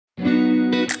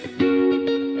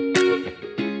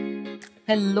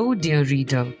Hello, dear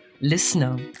reader,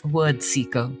 listener, word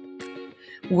seeker.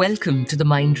 Welcome to the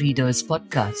Mind Readers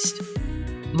podcast.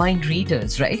 Mind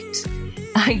readers, right?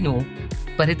 I know,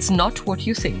 but it's not what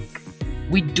you think.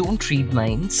 We don't read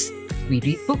minds, we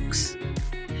read books.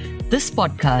 This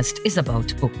podcast is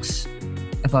about books,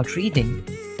 about reading,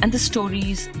 and the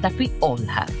stories that we all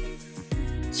have.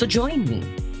 So join me,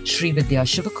 Sri Vidya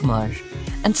Shivakumar,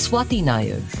 and Swati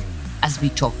Nair as we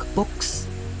talk books,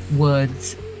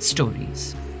 words,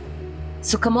 stories.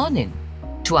 So come on in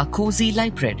to our cozy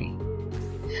library.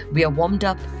 We are warmed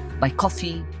up by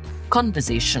coffee,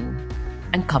 conversation,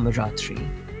 and camaraderie.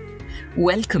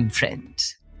 Welcome, friend.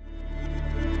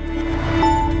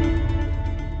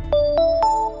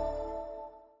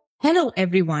 Hello,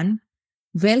 everyone.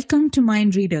 Welcome to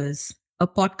Mind Readers, a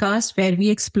podcast where we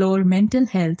explore mental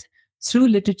health through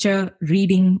literature,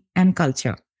 reading, and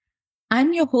culture.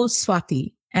 I'm your host,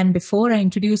 Swati, and before I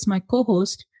introduce my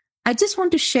co-host, I just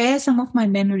want to share some of my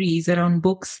memories around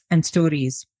books and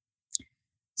stories.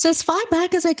 So as far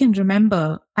back as I can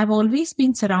remember, I've always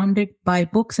been surrounded by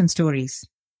books and stories.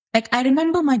 I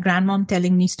remember my grandmom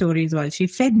telling me stories while she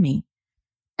fed me.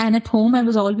 And at home, I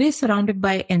was always surrounded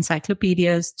by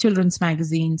encyclopedias, children's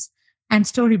magazines, and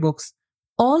storybooks,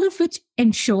 all of which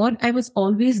ensured I was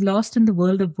always lost in the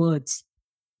world of words.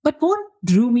 But what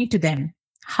drew me to them?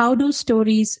 How do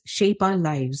stories shape our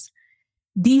lives?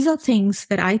 These are things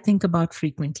that I think about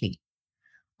frequently.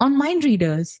 On Mind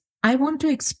Readers, I want to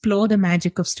explore the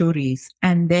magic of stories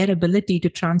and their ability to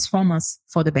transform us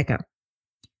for the better.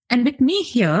 And with me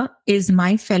here is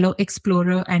my fellow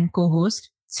explorer and co-host,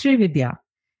 Sri Vidya.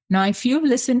 Now, if you've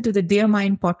listened to the Dear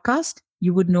Mind podcast,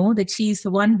 you would know that she's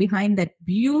the one behind that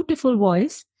beautiful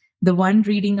voice, the one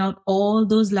reading out all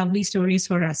those lovely stories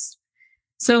for us.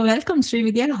 So welcome, Sri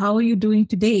Vidya. How are you doing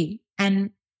today? And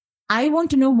I want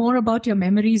to know more about your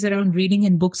memories around reading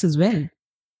and books as well.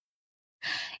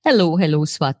 Hello,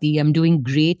 Swati. I'm doing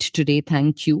great today.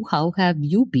 Thank you. How have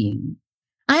you been?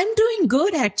 I'm doing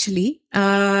good, actually.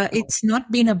 It's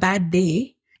not been a bad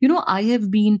day. I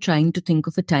have been trying to think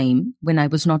of a time when I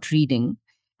was not reading,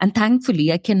 and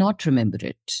thankfully, I cannot remember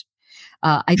it.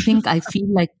 I think I feel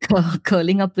like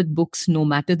curling up with books no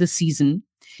matter the season.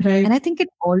 Right. And I think it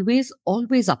always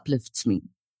uplifts me.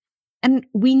 And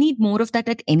we need more of that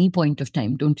at any point of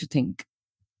time, don't you think?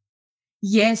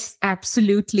 Yes,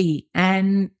 absolutely.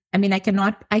 And I mean, I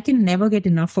can never get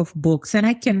enough of books, and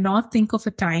I cannot think of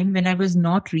a time when I was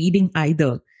not reading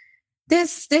either.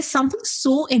 There's something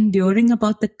so enduring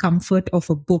about the comfort of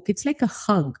a book. It's like a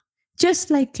hug,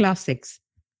 just like classics.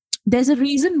 There's a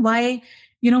reason why,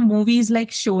 movies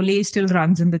like Sholay still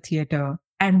runs in the theater,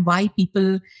 and why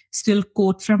people still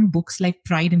quote from books like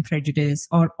Pride and Prejudice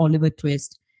or Oliver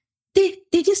Twist. They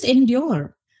just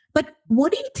endure. But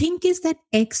what do you think is that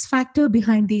X factor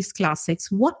behind these classics?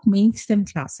 What makes them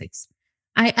classics?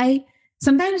 I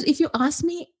sometimes, if you ask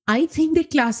me, I think the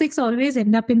classics always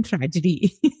end up in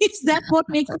tragedy. Is that what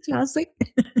makes a classic?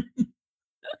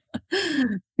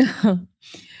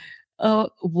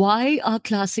 Why are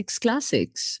classics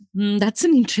classics? That's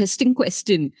an interesting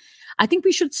question. I think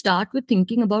we should start with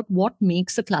thinking about what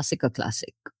makes a classic a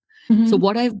classic. Mhm.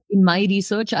 So in my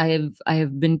research, I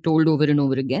have been told over and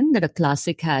over again that a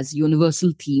classic has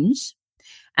universal themes,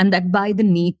 and that by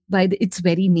its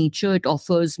very nature, it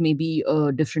offers maybe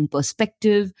a different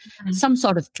perspective, Mhm. some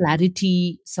sort of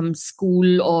clarity, some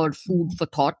school or food for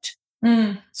thought.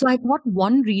 Mm. So I thought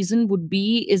one reason would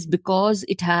be is because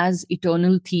it has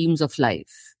eternal themes of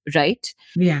life, right?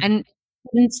 Yeah. And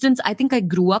for instance, I think I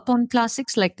grew up on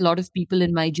classics like a lot of people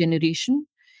in my generation.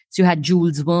 So you had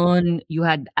Jules Verne, you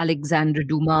had Alexandre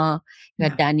Dumas, you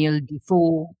had Yeah. Daniel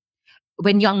Defoe,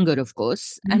 when younger, of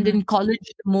course. And Mhm. in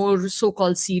college, more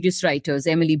so-called serious writers,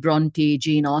 Emily Bronte,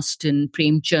 Jane Austen,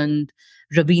 Premchand,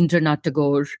 Rabindranath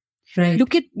Tagore. Right.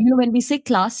 Look at, when we say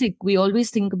classic, we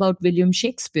always think about William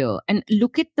Shakespeare. And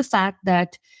look at the fact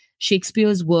that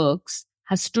Shakespeare's works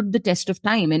have stood the test of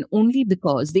time, and only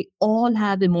because they all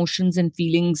have emotions and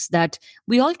feelings that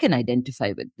we all can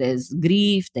identify with. There's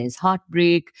grief, there's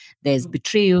heartbreak, there's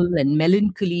betrayal and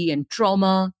melancholy and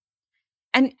trauma.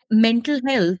 And mental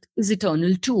health is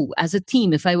eternal too, as a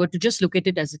theme, if I were to just look at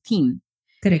it as a theme.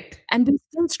 Correct. And we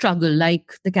still struggle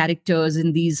like the characters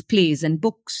in these plays and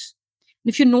books.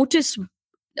 If you notice,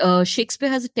 Shakespeare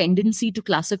has a tendency to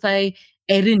classify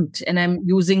errant, and I'm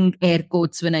using air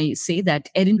quotes when I say that,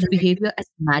 errant Right. behavior as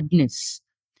madness.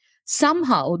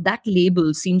 Somehow that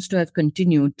label seems to have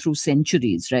continued through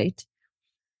centuries, right?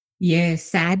 Yes,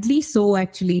 sadly so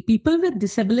actually. People with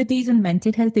disabilities and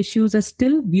mental health issues are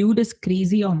still viewed as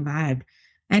crazy or mad.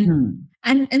 And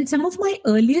Hmm. and some of my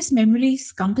earliest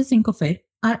memories, come to think of it,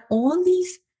 are all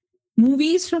these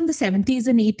movies from the 70s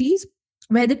and 80s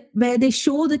where they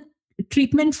show the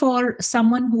treatment for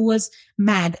someone who was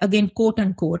mad, again, quote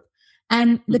unquote.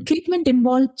 And the treatment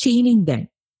involved chaining them,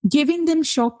 giving them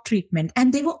shock treatment.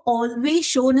 And they were always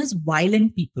shown as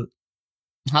violent people.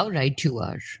 How right you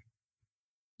are.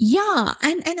 Yeah.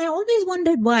 And I always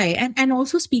wondered why. And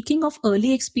also, speaking of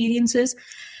early experiences,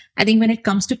 I think when it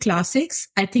comes to classics,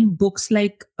 I think books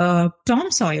like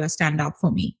Tom Sawyer stand out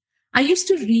for me. I used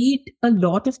to read a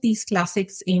lot of these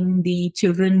classics in the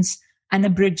children's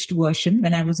unabridged version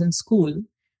when I was in school.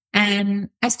 And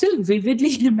I still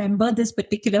vividly remember this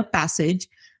particular passage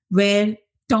where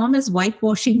Tom is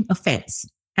whitewashing a fence,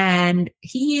 and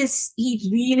he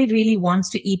really, really wants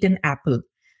to eat an apple.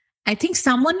 I think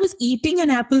someone was eating an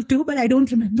apple too, but I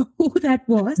don't remember who that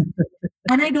was.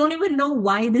 And I don't even know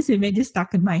why this image is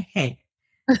stuck in my head.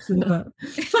 So,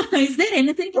 is there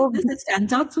anything like this that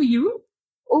stands out for you?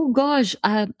 Oh gosh,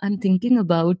 I'm thinking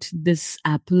about this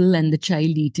apple and the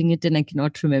child eating it, and I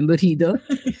cannot remember either.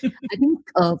 I think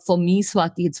for me,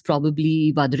 Swati, it's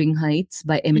probably Wuthering Heights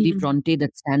by Emily Bronte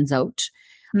that stands out.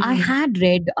 I had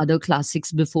read other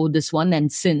classics before this one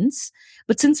and since,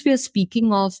 but since we are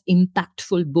speaking of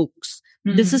impactful books,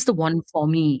 this is the one for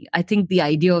me. I think the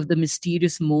idea of the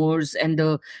mysterious moors and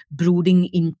the brooding,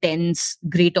 intense,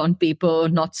 great on paper,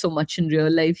 not so much in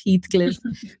real life, Heathcliff,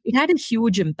 it had a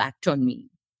huge impact on me.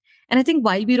 And I think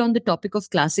while we're on the topic of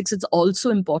classics, it's also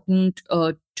important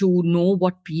to know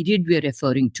what period we're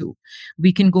referring to.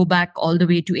 We can go back all the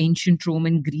way to ancient Rome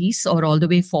and Greece, or all the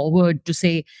way forward to,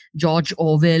 say, George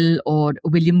Orwell or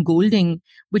William Golding,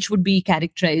 which would be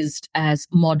characterized as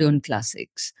modern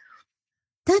classics.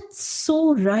 That's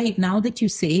so right. Now that you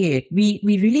say it, we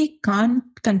really can't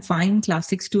confine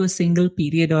classics to a single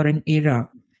period or an era.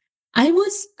 I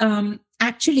was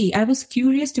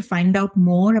curious to find out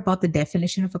more about the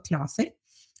definition of a classic.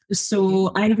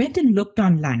 So I went and looked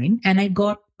online, and I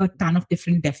got a ton of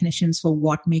different definitions for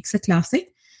what makes a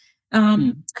classic.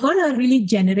 I got a really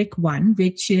generic one,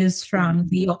 which is from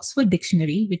the Oxford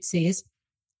Dictionary, which says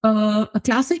a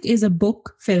classic is a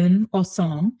book, film, or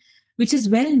song which is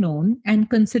well known and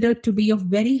considered to be of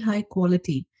very high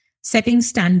quality, setting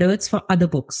standards for other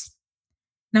books.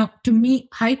 Now, to me,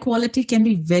 high quality can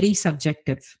be very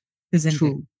subjective, isn't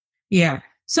it? Yeah.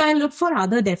 So I looked for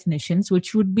other definitions,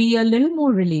 which would be a little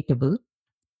more relatable.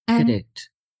 And Correct.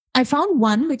 I found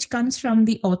one which comes from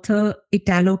the author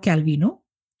Italo Calvino,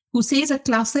 who says a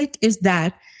classic is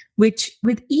that which,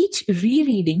 with each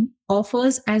rereading,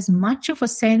 offers as much of a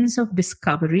sense of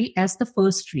discovery as the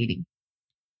first reading.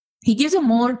 He gives a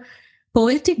more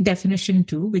poetic definition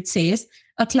too, which says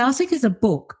a classic is a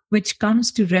book which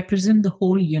comes to represent the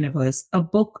whole universe, a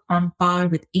book on par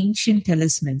with ancient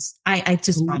talismans. I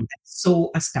just found that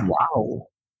so astounding. Wow.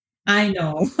 I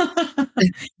know.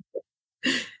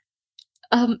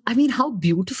 I mean, how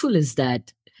beautiful is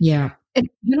that? Yeah. And,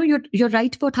 you're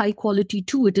right about high quality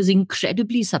too. It is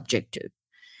incredibly subjective.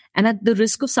 And at the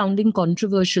risk of sounding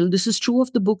controversial, this is true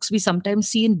of the books we sometimes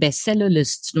see in bestseller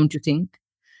lists, don't you think?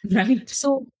 Right.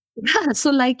 So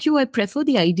like you, I prefer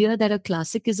the idea that a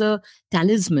classic is a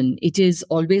talisman. It is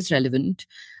always relevant,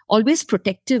 always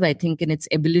protective, I think, in its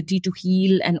ability to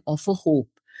heal and offer hope.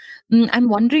 I'm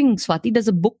wondering, Swati, does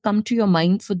a book come to your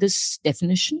mind for this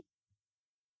definition?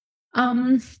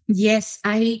 Yes.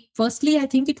 I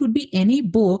think it would be any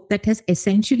book that has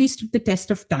essentially stood the test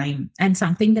of time and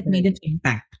something that made an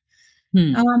impact.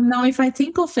 Now, if I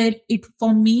think of it,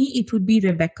 for me, it would be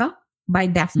Rebecca by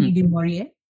Daphne du Maurier.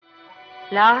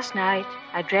 Last night,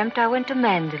 I dreamt I went to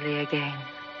Manderley again.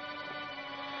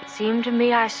 It seemed to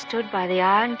me I stood by the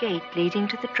iron gate leading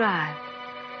to the drive,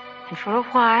 and for a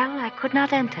while I could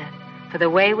not enter, for the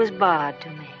way was barred to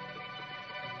me.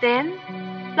 Then,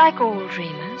 like all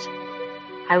dreamers,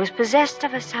 I was possessed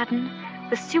of a sudden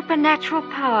with supernatural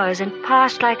powers and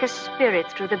passed like a spirit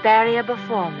through the barrier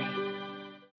before me.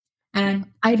 And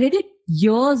I read it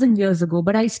years and years ago,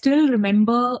 but I still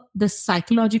remember the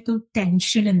psychological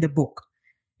tension in the book.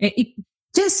 It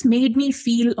just made me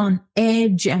feel on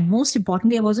edge. And most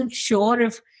importantly, I wasn't sure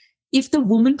if the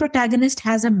woman protagonist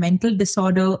has a mental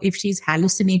disorder, if she's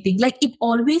hallucinating. Like, it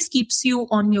always keeps you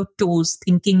on your toes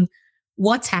thinking,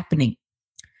 what's happening?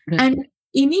 Right. And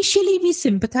initially, we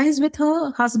sympathize with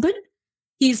her husband.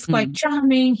 He's quite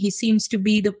charming. He seems to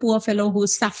be the poor fellow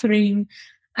who's suffering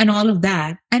and all of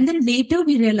that. And then later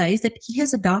we realize that he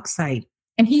has a dark side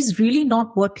and he's really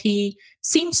not what he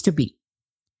seems to be.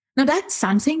 Now, that's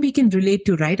something we can relate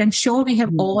to, right? I'm sure we have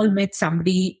all met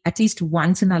somebody at least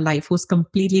once in our life who's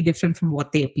completely different from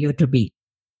what they appear to be.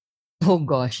 Oh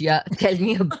gosh, yeah. Tell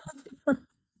me about it.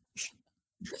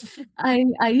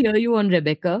 I hear you on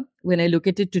Rebecca. When I look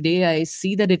at it today, I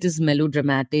see that it is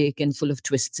melodramatic and full of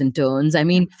twists and turns. I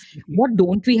mean, Absolutely. what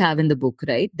don't we have in the book,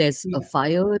 right? There's a Yeah.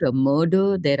 fire, a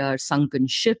murder, there are sunken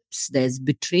ships, there's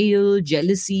betrayal,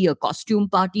 jealousy, a costume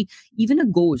party, even a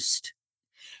ghost.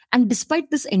 And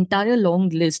despite this entire long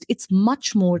list, it's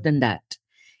much more than that.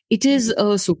 It is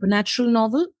a supernatural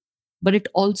novel, but it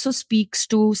also speaks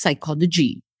to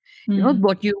psychology. You know Mm.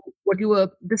 what you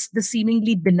were this the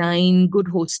seemingly benign good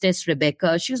hostess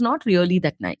Rebecca. She's not really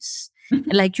that nice,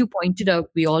 and like you pointed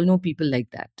out, we all know people like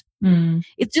that. Mm.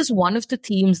 It's just one of the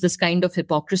themes, this kind of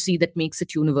hypocrisy that makes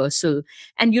it universal.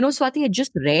 And Swati, I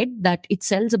just read that it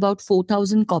sells about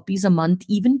 4,000 copies a month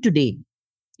even today.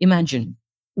 Imagine.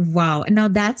 Wow. Now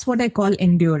that's what I call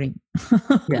enduring.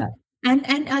 Yeah. And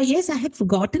yes, I had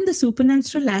forgotten the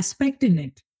supernatural aspect in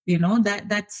it.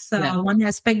 That's Yeah. one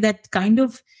aspect that kind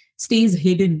of stays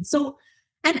hidden. So,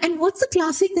 and what's the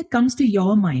classic that comes to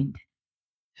your mind?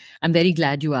 I'm very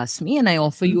glad you asked me, and I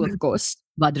offer you, of course,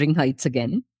 Wuthering Heights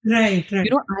again. Right, right.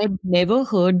 I've never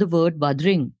heard the word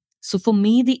Wuthering. So for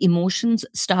me, the emotions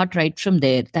start right from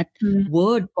there. That Mm.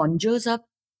 word conjures up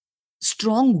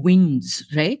strong winds,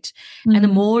 right? And the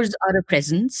Mm. moors are a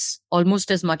presence,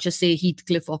 almost as much as, say,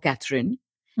 Heathcliff or Catherine.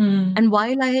 Mm. And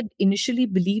while I had initially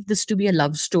believed this to be a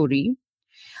love story,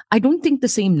 I don't think the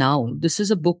same now. This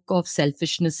is a book of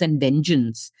selfishness and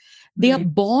vengeance. They are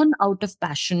Right. born out of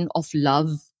passion, of love.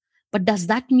 But does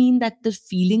that mean that the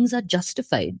feelings are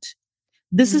justified?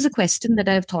 This is a question that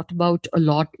I've thought about a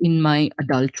lot in my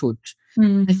adulthood.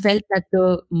 Mm. I felt that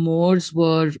the Moors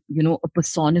were, a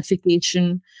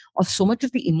personification of so much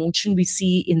of the emotion we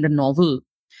see in the novel,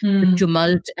 the Mm.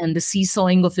 tumult and the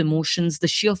seesawing of emotions, the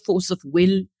sheer force of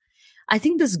will. I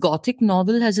think this Gothic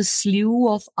novel has a slew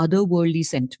of otherworldly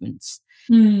sentiments,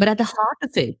 Mm. but at the heart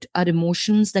of it are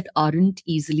emotions that aren't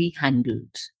easily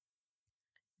handled.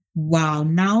 Wow.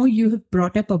 Now you have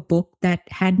brought up a book that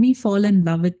had me fall in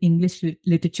love with English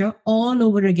literature all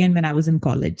over again when I was in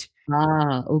college.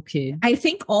 Ah, okay. I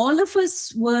think all of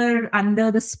us were under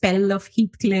the spell of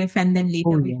Heathcliff, and then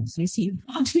later Oh, we yes. received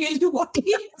not really what he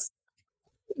is.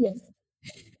 Yes.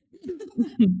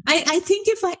 I think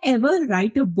if I ever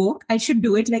write a book, I should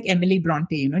do it like Emily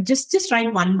Bronte, just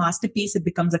write one masterpiece, it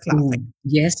becomes a classic.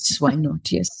 Yes, why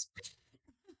not? Yes.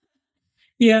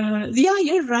 Yeah,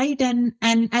 you're right. And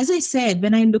as I said,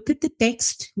 when I look at the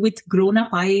text with grown-up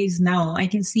eyes now, I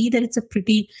can see that it's a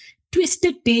pretty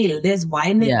twisted tale. There's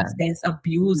violence, Yeah. there's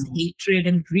abuse, hatred,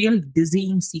 and real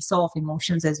dizzying seesaw of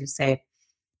emotions, as you said.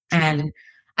 And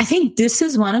I think this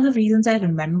is one of the reasons I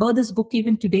remember this book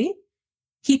even today.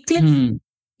 Heathcliff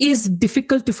is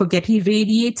difficult to forget. He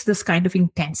radiates this kind of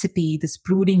intensity, this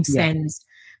brooding sense,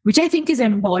 which I think is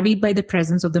embodied by the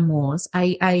presence of the Moors.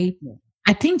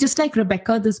 I think just like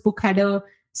Rebecca, this book had a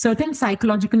certain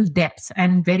psychological depth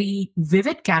and very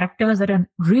vivid characters that are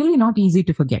really not easy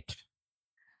to forget.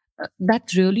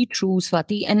 That's really true,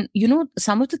 Swati. And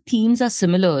some of the themes are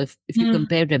similar if you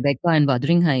compare Rebecca and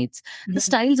Wuthering Heights. The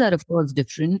styles are, of course,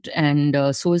 different, and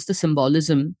so is the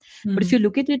symbolism. But if you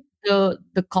look at it,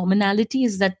 the commonality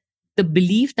is that the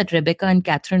belief that Rebecca and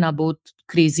Catherine are both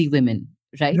crazy women,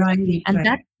 right? Right, And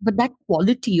right. that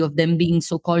quality of them being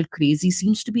so-called crazy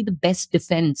seems to be the best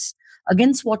defense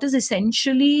against what is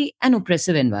essentially an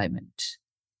oppressive environment.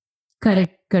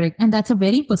 Correct. And that's a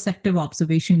very perceptive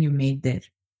observation you made there.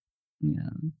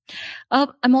 Yeah.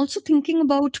 I'm also thinking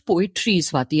about poetry,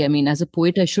 Swati. I mean, as a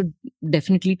poet, I should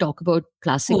definitely talk about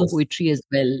classic poetry as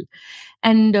well.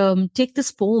 And take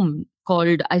this poem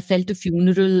called I Felt a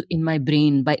Funeral in My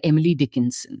Brain by Emily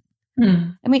Dickinson.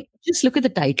 I mean, just look at the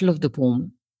title of the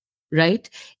poem, right?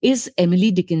 Is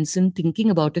Emily Dickinson thinking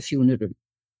about a funeral?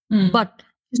 But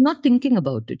she's not thinking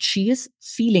about it. She is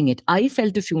feeling it. I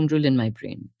felt a funeral in my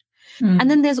brain.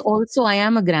 And then there's also, I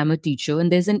am a grammar teacher,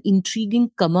 and there's an intriguing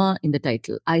comma in the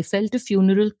title. I felt a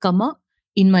funeral, comma,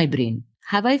 in my brain.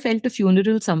 Have I felt a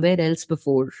funeral somewhere else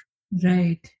before?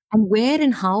 Right. And where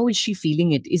and how is she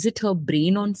feeling it? Is it her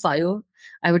brain on fire?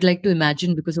 I would like to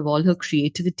imagine because of all her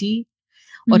creativity.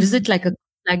 Or is it like a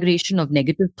conflagration of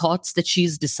negative thoughts that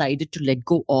she's decided to let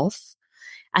go of?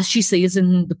 As she says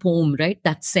in the poem, right?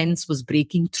 That sense was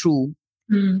breaking through.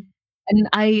 And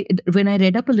when I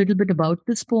read up a little bit about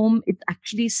this poem, it's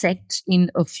actually set in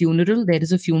a funeral. There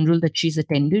is a funeral that she's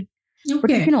attended. Okay.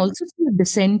 But you can also see a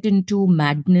descent into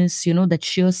madness, that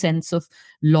sheer sense of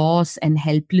loss and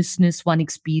helplessness one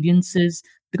experiences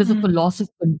because of a loss of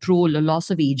control, a loss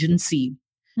of agency.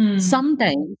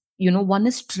 Sometimes, one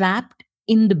is trapped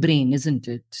in the brain, isn't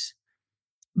it?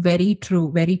 Very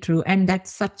true, very true. And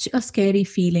that's such a scary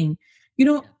feeling.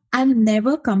 I've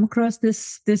never come across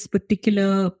this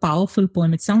particular powerful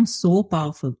poem. It sounds so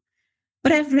powerful.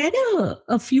 But I've read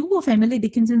a few of Emily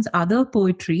Dickinson's other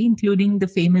poetry, including the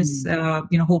famous,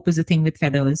 Hope is a Thing with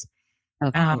Feathers.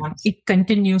 It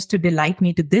continues to delight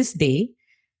me to this day.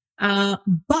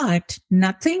 But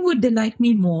nothing would delight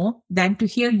me more than to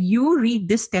hear you read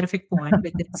this terrific poem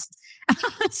with its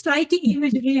striking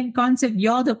imagery and concept.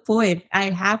 You're the poet. I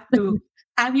have to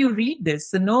have you read this.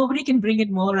 So nobody can bring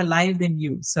it more alive than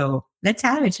you. So let's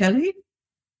have it, shall we?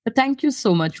 Thank you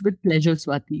so much. With pleasure,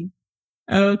 Swati.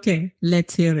 Okay,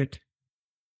 let's hear it.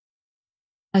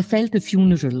 I Felt a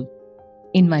Funeral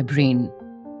in My Brain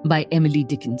by Emily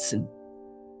Dickinson.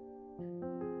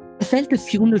 I felt a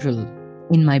funeral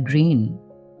in my brain,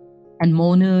 and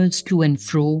mourners to and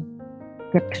fro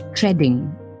kept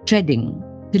treading,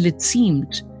 till it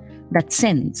seemed that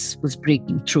sense was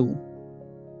breaking through.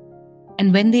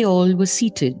 And when they all were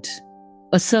seated,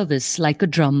 a service like a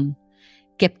drum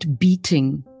kept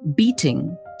beating,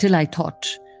 till I thought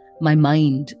my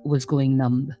mind was going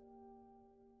numb.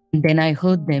 And then I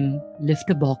heard them lift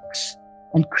a box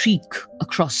and creak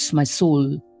across my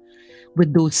soul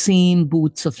with those same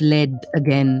boots of lead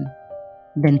again.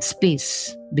 Then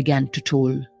space began to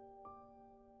toll.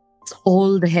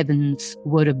 All the heavens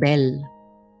were a bell,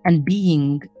 and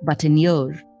being but an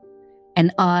ear,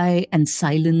 and I and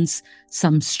silence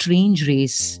some strange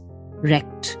race,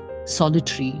 wrecked,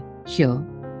 solitary here.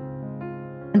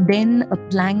 And then a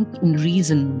plank in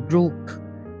reason broke,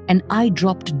 and I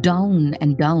dropped down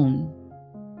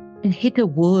and hit a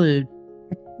world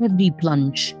at every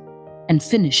plunge, and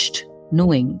finished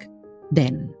knowing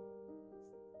then.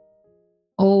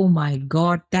 Oh my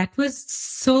God, that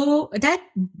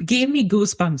gave me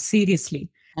goosebumps, seriously.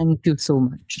 Thank you so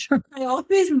much. I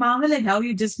always marvel at how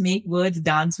you just make words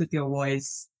dance with your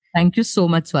voice. Thank you so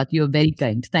much, Swati. You're very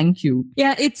kind. Thank you.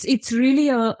 Yeah, it's really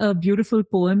a beautiful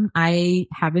poem. I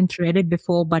haven't read it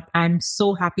before, but I'm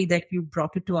so happy that you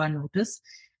brought it to our notice.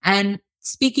 And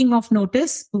speaking of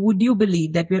notice, would you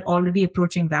believe that we're already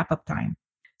approaching wrap-up time?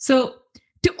 So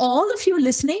to all of you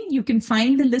listening, you can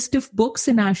find the list of books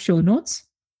in our show notes,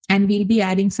 and we'll be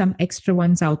adding some extra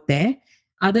ones out there,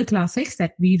 other classics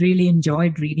that we really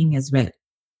enjoyed reading as well.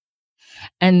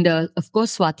 And of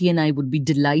course, Swati and I would be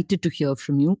delighted to hear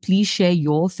from you. Please share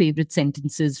your favorite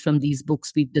sentences from these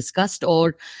books we've discussed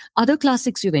or other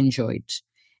classics you've enjoyed.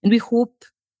 And we hope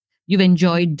you've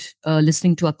enjoyed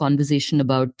listening to our conversation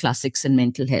about classics and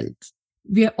mental health.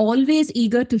 We are always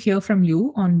eager to hear from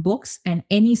you on books and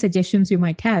any suggestions you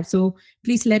might have. So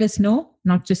please let us know,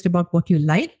 not just about what you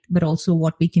like, but also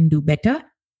what we can do better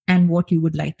and what you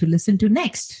would like to listen to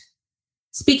next.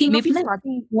 Speaking of next,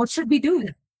 what should we do?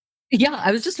 Yeah,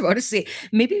 I was just about to say,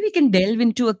 maybe we can delve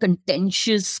into a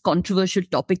contentious, controversial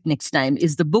topic next time.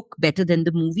 Is the book better than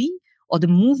the movie or the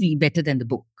movie better than the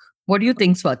book? What do you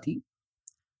think, Swati?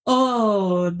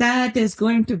 Oh, that is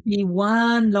going to be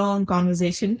one long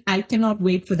conversation. I cannot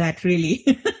wait for that, really.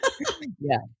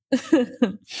 Yeah.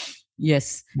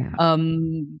 Yes. Yeah.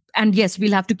 And yes,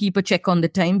 we'll have to keep a check on the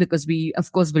time because we,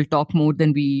 of course, will talk more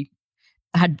than we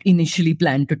had initially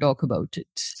planned to talk about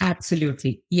it.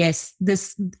 Absolutely. Yes.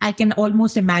 I can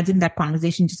almost imagine that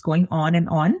conversation just going on and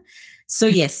on. So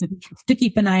yes, to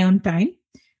keep an eye on time.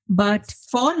 But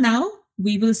for now,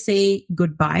 we will say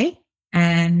goodbye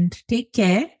and take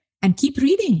care and keep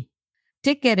reading.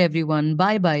 Take care, everyone.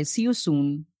 Bye-bye. See you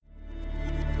soon.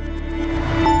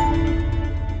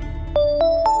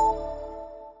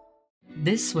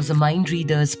 This was a Mind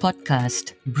Readers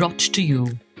podcast brought to you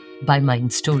by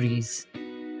Mind Stories.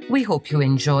 We hope you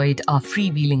enjoyed our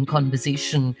freewheeling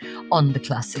conversation on the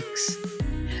classics.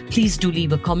 Please do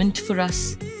leave a comment for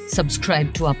us,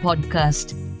 subscribe to our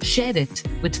podcast, share it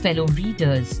with fellow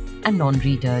readers and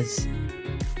non-readers.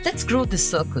 Let's grow this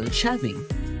circle, shall we?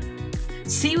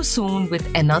 See you soon with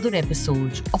another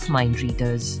episode of Mind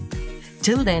Readers.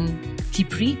 Till then,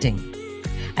 keep reading,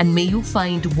 and may you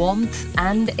find warmth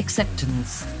and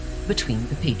acceptance between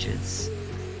the pages.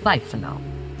 Bye for now.